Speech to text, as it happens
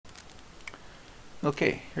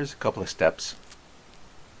Okay, here's a couple of steps.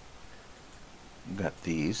 We've got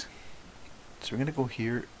these. So we're going to go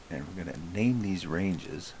here and we're going to name these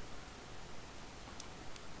ranges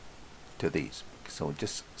to these. So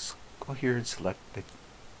just go here and select the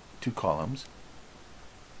two columns.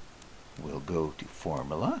 We'll go to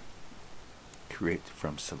Formula, create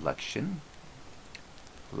from selection,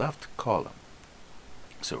 left column.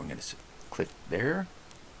 So we're going to click there,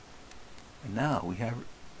 and now we have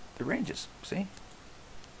the ranges, see,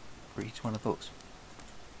 for each one of those.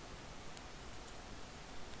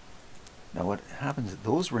 Now what happens,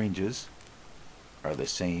 those ranges are the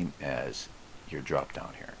same as your drop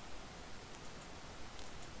down here.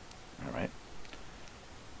 Alright,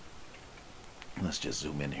 let's just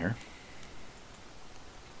zoom in here.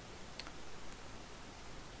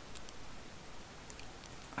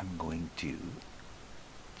 I'm going to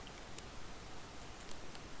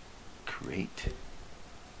create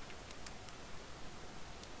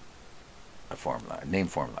a formula, a name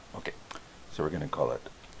formula. Okay, so we're going to call it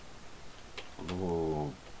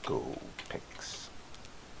logo picks.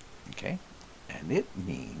 Okay, and it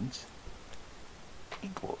means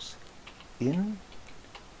equals indirect,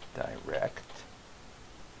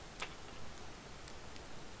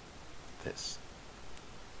 this.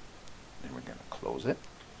 Then we're going to close it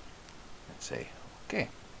and say okay.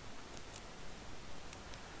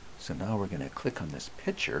 So now we're going to click on this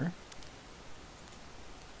picture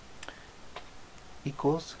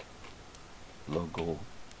equals logo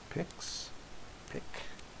picks pick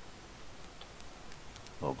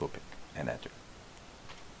logo pick and enter.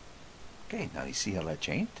 Okay, now you see how that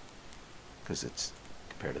changed because it's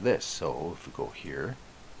compared to this. So if we go here,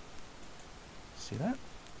 see that?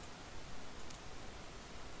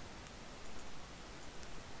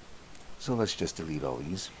 So let's just delete all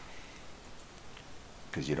these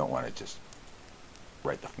because you don't want to just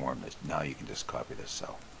write the form. Now you can just copy this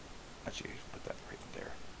cell. Actually, put that right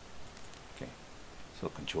there. Okay, so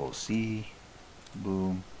Control C,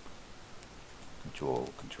 boom, Control,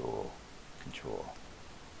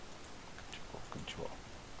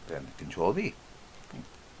 then Control V. And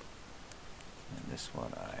this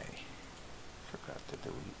one I forgot to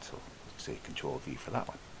delete, so let's say Control V for that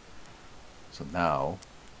one. So now,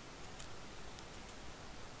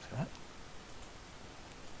 see that?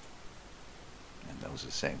 And those are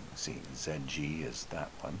the same. See, ZG is that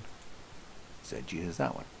one. ZG is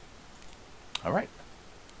that one. All right.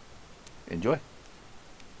 Enjoy.